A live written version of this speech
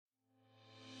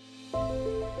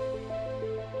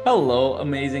Hello,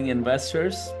 amazing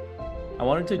investors. I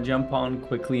wanted to jump on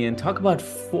quickly and talk about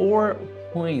 4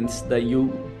 points that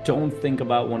you don't think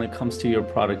about when it comes to your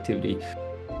productivity.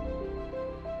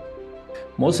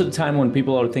 Most of the time, when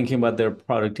people are thinking about their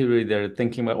productivity, they're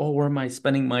thinking about, oh, where am I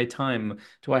spending my time?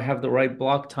 Do I have the right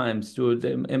block times?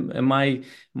 Am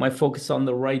I focused on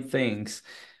the right things?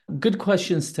 Good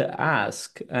questions to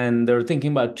ask. And they're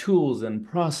thinking about tools and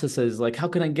processes, like how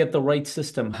can I get the right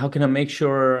system? How can I make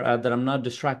sure that I'm not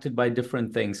distracted by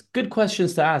different things? Good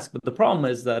questions to ask. But the problem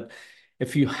is that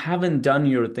if you haven't done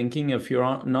your thinking, if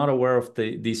you're not aware of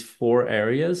these 4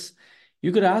 areas,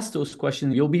 you could ask those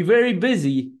questions. You'll be very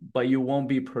busy, but you won't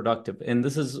be productive. And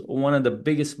this is one of the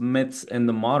biggest myths in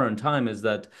the modern time is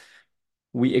that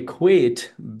we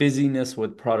equate busyness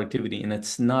with productivity, and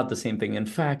it's not the same thing. In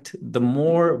fact, the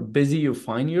more busy you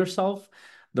find yourself,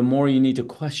 the more you need to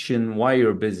question why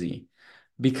you're busy.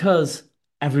 Because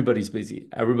everybody's busy.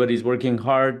 Everybody's working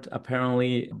hard,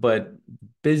 apparently, but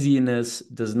busyness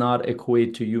does not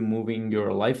equate to you moving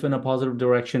your life in a positive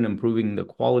direction, improving the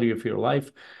quality of your life,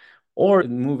 or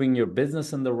moving your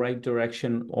business in the right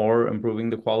direction, or improving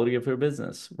the quality of your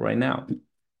business right now.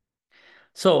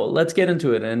 So let's get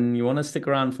into it. And you want to stick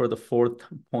around for the fourth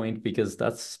point because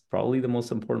that's probably the most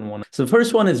important one. So the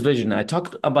first one is vision. I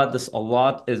talked about this a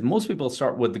lot, is most people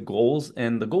start with the goals,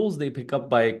 and the goals they pick up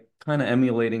by kind of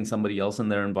emulating somebody else in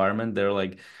their environment. They're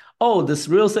like, oh, this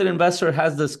real estate investor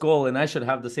has this goal and I should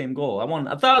have the same goal. I want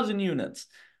 1,000 units.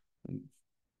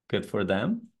 Good for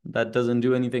them. That doesn't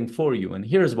do anything for you. And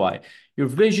here's why. Your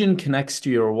vision connects to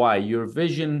your why. Your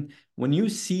vision, when you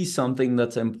see something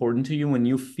that's important to you, when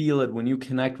you feel it, when you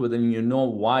connect with it, and you know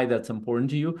why that's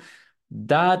important to you,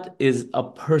 that is a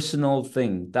personal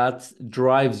thing. That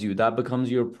drives you. That becomes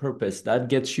your purpose. That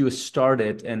gets you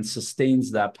started and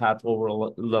sustains that path over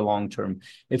the long term.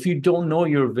 If you don't know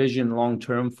your vision long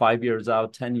term, 5 years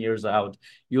out, 10 years out,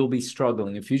 you'll be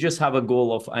struggling. If you just have a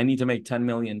goal of, I need to make $10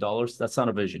 million, that's not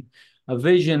a vision. A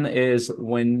vision is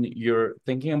when you're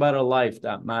thinking about a life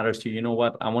that matters to you. You know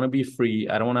what? I want to be free.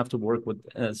 I don't want to have to work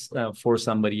for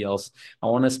somebody else. I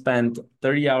want to spend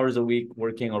 30 hours a week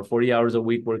working or 40 hours a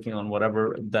week working on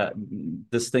whatever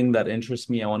this thing that interests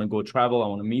me. I want to go travel. I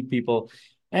want to meet people.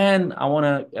 And I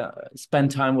want to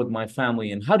spend time with my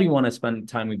family. And how do you want to spend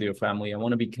time with your family? I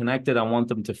want to be connected. I want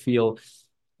them to feel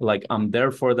like I'm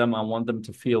there for them. I want them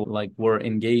to feel like we're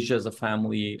engaged as a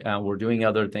family. We're doing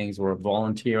other things. We're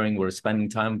volunteering. We're spending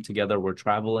time together. We're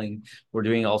traveling. We're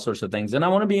doing all sorts of things. And I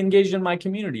want to be engaged in my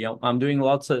community. I'm doing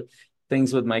lots of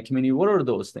things with my community. What are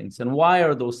those things? And why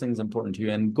are those things important to you?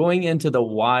 And going into the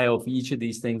why of each of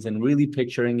these things and really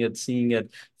picturing it, seeing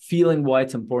it, feeling why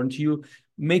it's important to you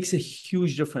makes a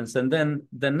huge difference. And then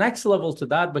the next level to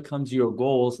that becomes your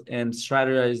goals and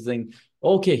strategizing,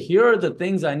 okay, here are the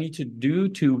things I need to do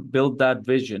to build that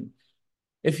vision.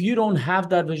 If you don't have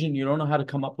that vision, you don't know how to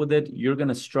come up with it, you're going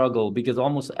to struggle because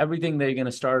almost everything that you're going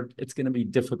to start, it's going to be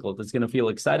difficult. It's going to feel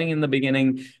exciting in the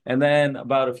beginning. And then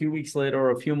about a few weeks later or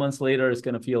a few months later, it's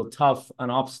going to feel tough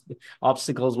and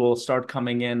obstacles will start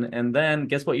coming in. And then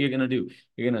guess what you're going to do?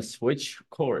 You're going to switch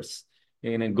course.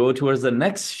 You're going to go towards the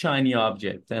next shiny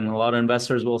object. And a lot of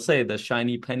investors will say the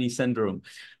shiny penny syndrome.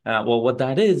 Well, what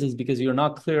that is because you're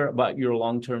not clear about your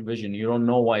long-term vision. You don't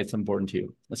know why it's important to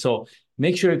you. So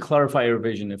make sure you clarify your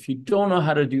vision. If you don't know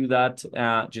how to do that,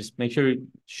 just make sure you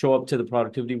show up to the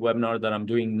productivity webinar that I'm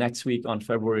doing next week on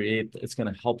February 8th. It's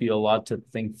going to help you a lot to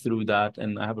think through that.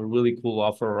 And I have a really cool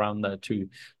offer around that too,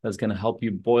 that's going to help you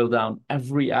boil down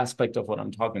every aspect of what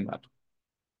I'm talking about.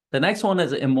 The next one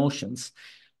is emotions.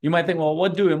 You might think, well,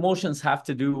 what do emotions have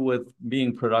to do with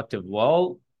being productive?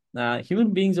 Well,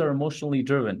 human beings are emotionally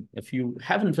driven. If you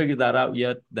haven't figured that out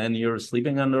yet, then you're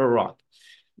sleeping under a rock.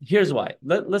 Here's why.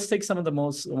 Let's take one of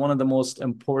the most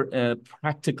important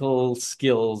practical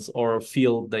skills or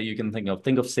field that you can think of.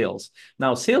 Think of sales.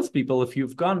 Now, salespeople, if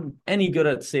you've gotten any good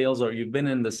at sales or you've been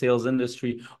in the sales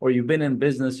industry or you've been in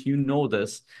business, you know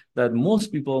this, that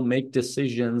most people make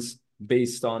decisions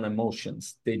based on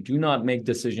emotions. They do not make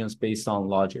decisions based on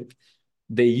logic.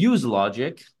 They use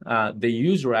logic, they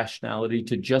use rationality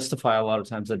to justify a lot of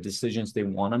times the decisions they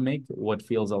want to make, what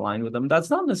feels aligned with them. That's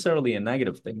not necessarily a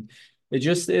negative thing. It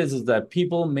just is that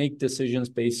people make decisions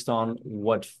based on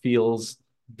what feels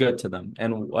good to them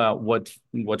and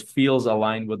what feels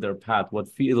aligned with their path, what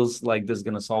feels like this is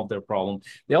going to solve their problem.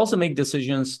 They also make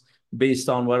decisions based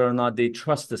on whether or not they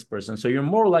trust this person. So you're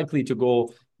more likely to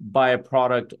go buy a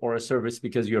product or a service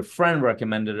because your friend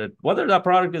recommended it, whether that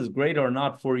product is great or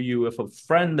not for you. If a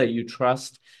friend that you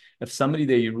trust If somebody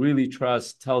that you really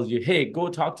trust tells you, hey, go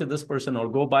talk to this person or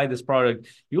go buy this product,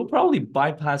 you'll probably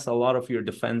bypass a lot of your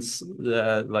defense,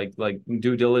 like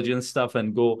due diligence stuff,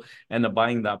 and go end up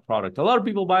buying that product. A lot of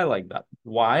people buy like that.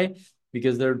 Why?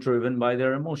 Because they're driven by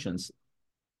their emotions.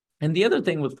 And the other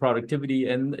thing with productivity,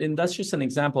 and that's just an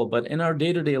example, but in our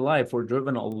day-to-day life, we're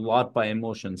driven a lot by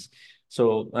emotions.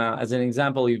 So, as an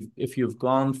example, if you've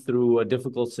gone through a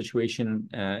difficult situation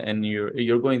and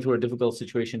you're going through a difficult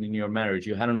situation in your marriage,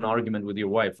 you had an argument with your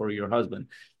wife or your husband.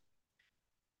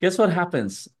 Guess what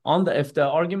happens? If the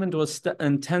argument was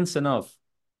intense enough,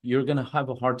 you're gonna have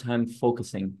a hard time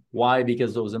focusing. Why?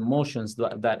 Because those emotions,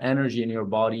 that energy in your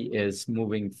body is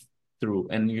moving through,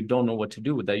 and you don't know what to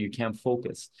do with that. You can't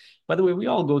focus. By the way, we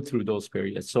all go through those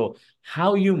periods. So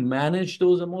how you manage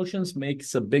those emotions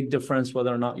makes a big difference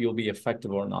whether or not you'll be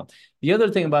effective or not. The other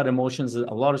thing about emotions is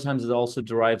a lot of times it also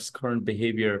derives current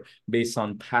behavior based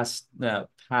on past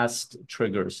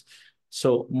triggers.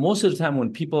 So most of the time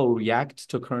when people react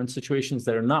to current situations,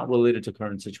 they're not related to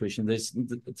current situations.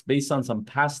 It's based on some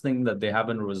past thing that they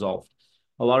haven't resolved.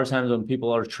 A lot of times when people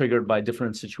are triggered by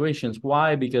different situations,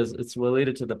 why? Because it's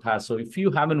related to the past. So if you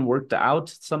haven't worked out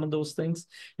some of those things,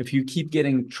 if you keep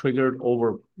getting triggered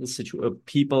over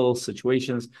people,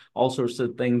 situations, all sorts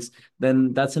of things,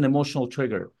 then that's an emotional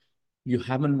trigger. You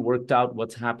haven't worked out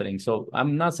what's happening. So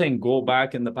I'm not saying go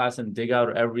back in the past and dig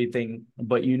out everything,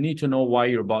 but you need to know why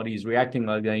your body is reacting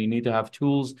like that. You need to have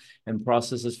tools and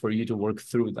processes for you to work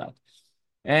through that.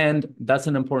 And that's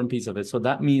an important piece of it. So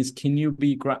that means,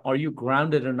 are you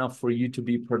grounded enough for you to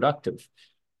be productive?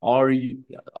 Are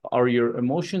your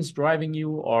emotions driving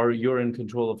you, or you're in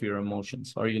control of your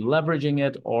emotions? Are you leveraging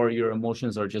it, or your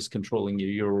emotions are just controlling you,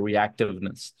 your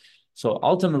reactiveness? So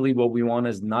ultimately, what we want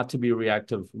is not to be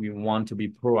reactive. We want to be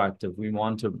proactive. We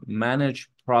want to manage,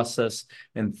 process,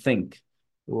 and think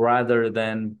rather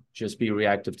than just be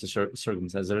reactive to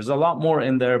circumstances. There's a lot more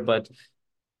in there, but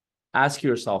ask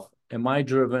yourself, am I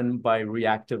driven by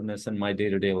reactiveness in my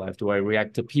day-to-day life? Do I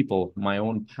react to people, my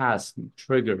own past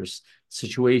triggers,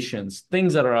 situations,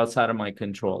 things that are outside of my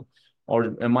control?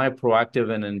 Or am I proactive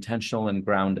and intentional and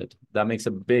grounded? That makes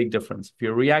a big difference. If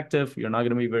you're reactive, you're not going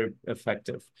to be very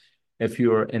effective. If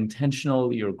you're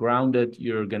intentional, you're grounded,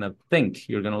 you're going to think,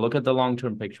 you're going to look at the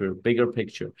long-term picture, bigger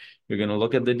picture. You're going to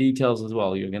look at the details as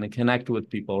well. You're going to connect with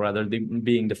people rather than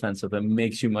being defensive. It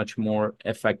makes you much more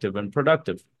effective and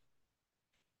productive.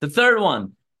 The third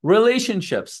one,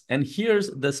 relationships. And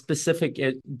here's the specific,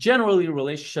 generally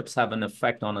relationships have an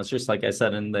effect on us, just like I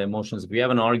said in the emotions. If you have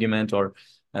an argument or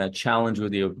a challenge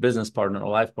with your business partner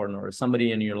or life partner or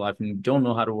somebody in your life and you don't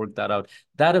know how to work that out,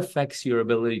 that affects your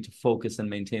ability to focus and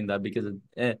maintain that, because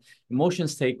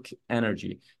emotions take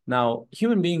energy. Now,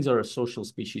 human beings are a social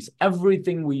species.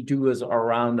 Everything we do is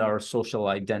around our social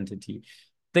identity.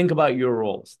 Think about your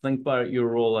roles. Think about your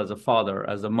role as a father,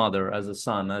 as a mother, as a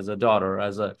son, as a daughter,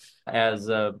 as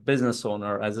a business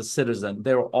owner, as a citizen.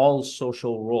 They're all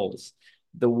social roles.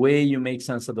 The way you make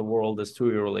sense of the world is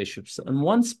through your relationships.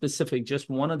 And just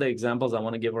one of the examples I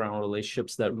want to give around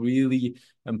relationships that really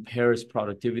impairs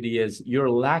productivity is your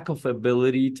lack of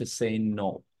ability to say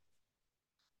no.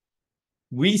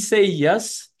 We say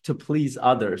yes to please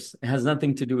others. It has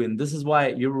nothing to do, and this is why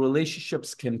your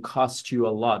relationships can cost you a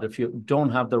lot if you don't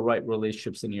have the right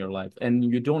relationships in your life and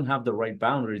you don't have the right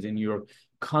boundaries and you're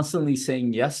constantly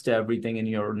saying yes to everything and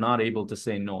you're not able to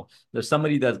say no. There's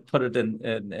somebody that put it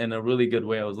in a really good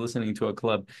way. I was listening to a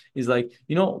club. He's like,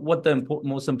 you know what the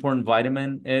most important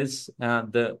vitamin is?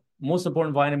 The most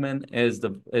important vitamin is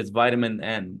vitamin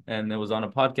N. And it was on a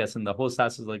podcast, and the host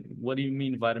asked us, like, what do you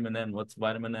mean vitamin N? What's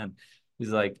vitamin N? He's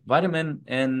like, vitamin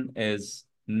N is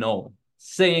no.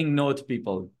 Saying no to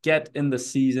people. Get in the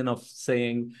season of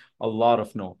saying a lot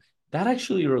of no. That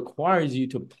actually requires you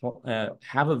to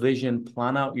have a vision,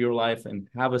 plan out your life, and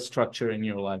have a structure in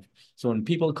your life. So when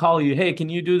people call you, hey, can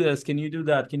you do this? Can you do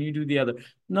that? Can you do the other?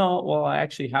 No, well, I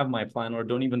actually have my plan, or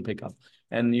don't even pick up.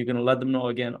 And you're going to let them know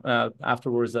again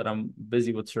afterwards that I'm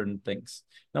busy with certain things.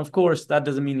 Now, of course, that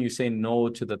doesn't mean you say no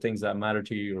to the things that matter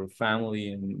to you, your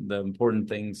family, and the important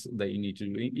things that you need to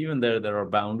do. Even there are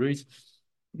boundaries.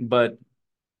 But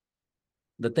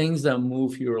the things that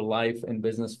move your life and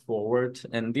business forward,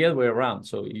 and the other way around.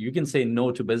 So you can say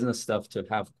no to business stuff to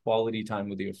have quality time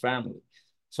with your family.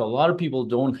 So a lot of people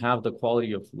don't have the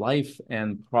quality of life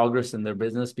and progress in their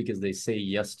business because they say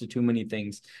yes to too many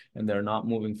things and they're not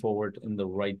moving forward in the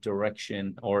right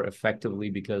direction or effectively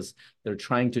because they're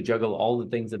trying to juggle all the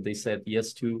things that they said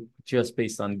yes to just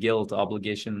based on guilt,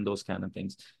 obligation, and those kind of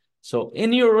things. So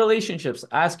in your relationships,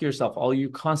 ask yourself, are you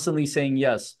constantly saying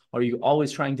yes? Are you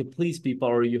always trying to please people,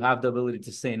 or you have the ability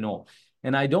to say no?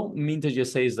 And I don't mean to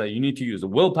just say is that you need to use the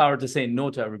willpower to say no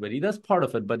to everybody. That's part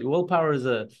of it, but willpower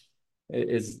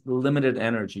is limited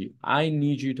energy. I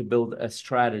need you to build a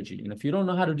strategy. And if you don't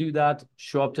know how to do that,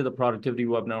 show up to the productivity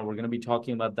webinar. We're going to be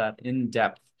talking about that in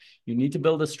depth. You need to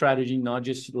build a strategy, not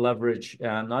just leverage,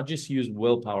 not just use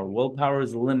willpower. Willpower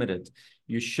is limited.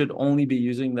 You should only be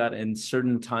using that in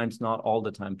certain times, not all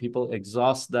the time. People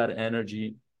exhaust that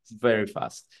energy very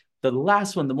fast. The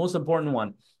last one, the most important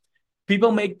one,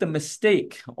 people make the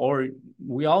mistake, or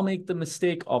we all make the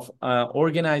mistake of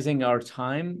organizing our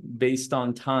time based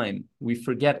on time. We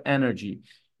forget energy.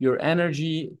 Your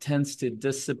energy tends to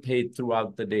dissipate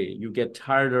throughout the day. You get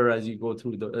tired as you go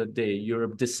through the day. Your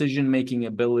decision-making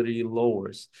ability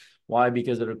lowers. Why?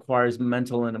 Because it requires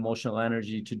mental and emotional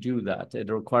energy to do that. It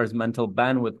requires mental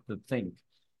bandwidth to think.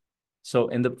 So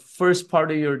in the first part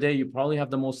of your day, you probably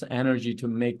have the most energy to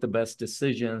make the best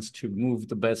decisions, to move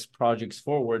the best projects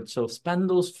forward. So spend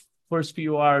those first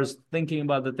few hours thinking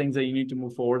about the things that you need to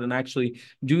move forward and actually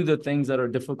do the things that are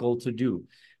difficult to do.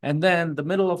 And then the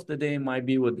middle of the day might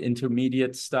be with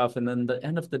intermediate stuff. And then the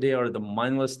end of the day are the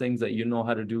mindless things that you know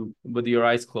how to do with your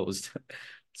eyes closed.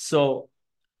 So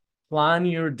plan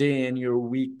your day and your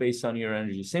week based on your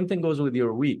energy. Same thing goes with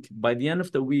your week. By the end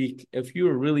of the week, if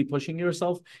you're really pushing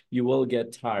yourself, you will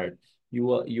get tired. You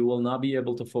will not be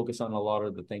able to focus on a lot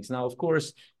of the things. Now, of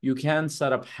course, you can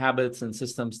set up habits and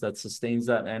systems that sustains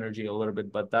that energy a little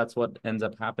bit, but that's what ends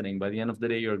up happening. By the end of the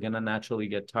day, you're gonna naturally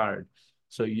get tired.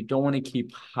 So you don't want to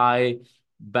keep high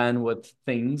bandwidth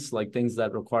things, like things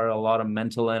that require a lot of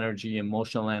mental energy,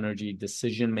 emotional energy,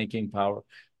 decision-making power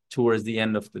towards the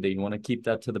end of the day. You want to keep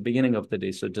that to the beginning of the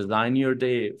day. So design your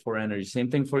day for energy. Same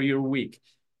thing for your week.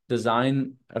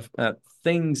 Design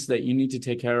things that you need to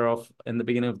take care of in the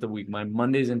beginning of the week. My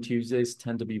Mondays and Tuesdays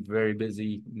tend to be very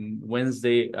busy.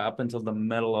 Wednesday up until the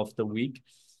middle of the week,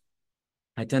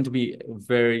 I tend to be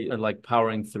very like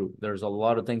powering through. There's a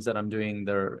lot of things that I'm doing.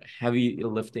 They're heavy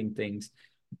lifting things.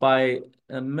 By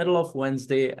the middle of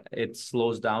Wednesday, it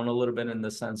slows down a little bit in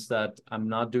the sense that I'm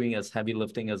not doing as heavy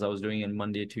lifting as I was doing in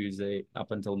Monday, Tuesday,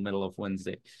 up until middle of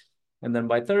Wednesday. And then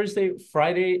by Thursday,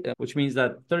 Friday, which means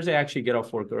that Thursday I actually get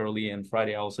off work early, and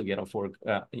Friday I also get off work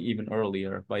even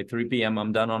earlier. By 3 p.m.,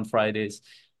 I'm done on Fridays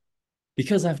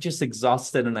because I've just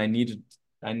exhausted and I need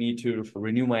to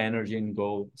renew my energy and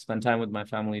go spend time with my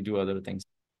family, do other things.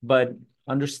 But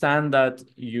understand that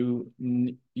you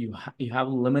have a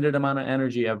limited amount of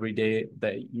energy every day,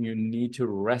 that you need to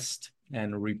rest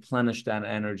and replenish that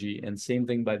energy. And same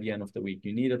thing by the end of the week.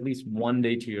 You need at least one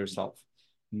day to yourself,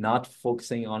 not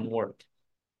focusing on work.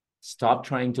 Stop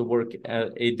trying to work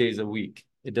 8 days a week.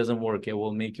 It doesn't work. It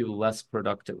will make you less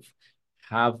productive.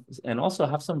 And also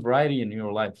have some variety in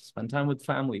your life. Spend time with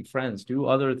family, friends, do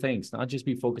other things, not just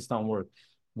be focused on work.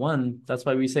 That's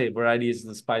why we say variety is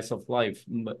the spice of life.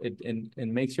 It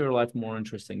makes your life more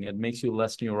interesting. It makes you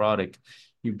less neurotic.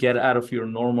 You get out of your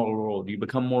normal world. You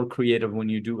become more creative when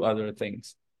you do other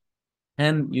things.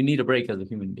 And you need a break as a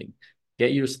human being.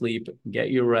 Get your sleep,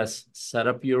 get your rest, set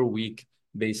up your week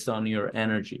based on your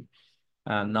energy,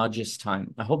 not just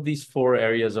time. I hope these 4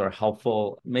 areas are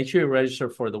helpful. Make sure you register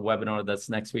for the webinar that's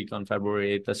next week on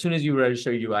February 8th. As soon as you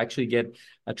register, you actually get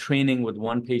a training with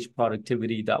one-page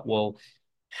productivity that will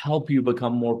help you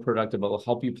become more productive. It'll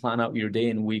help you plan out your day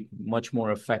and week much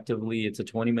more effectively. It's a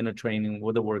 20-minute training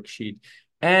with a worksheet.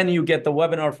 And you get the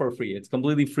webinar for free. It's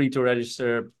completely free to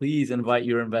register. Please invite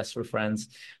your investor friends.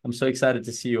 I'm so excited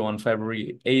to see you on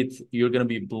February 8th. You're going to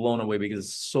be blown away because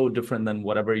it's so different than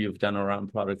whatever you've done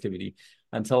around productivity.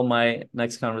 Until my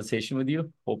next conversation with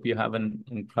you, hope you have an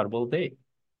incredible day.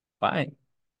 Bye.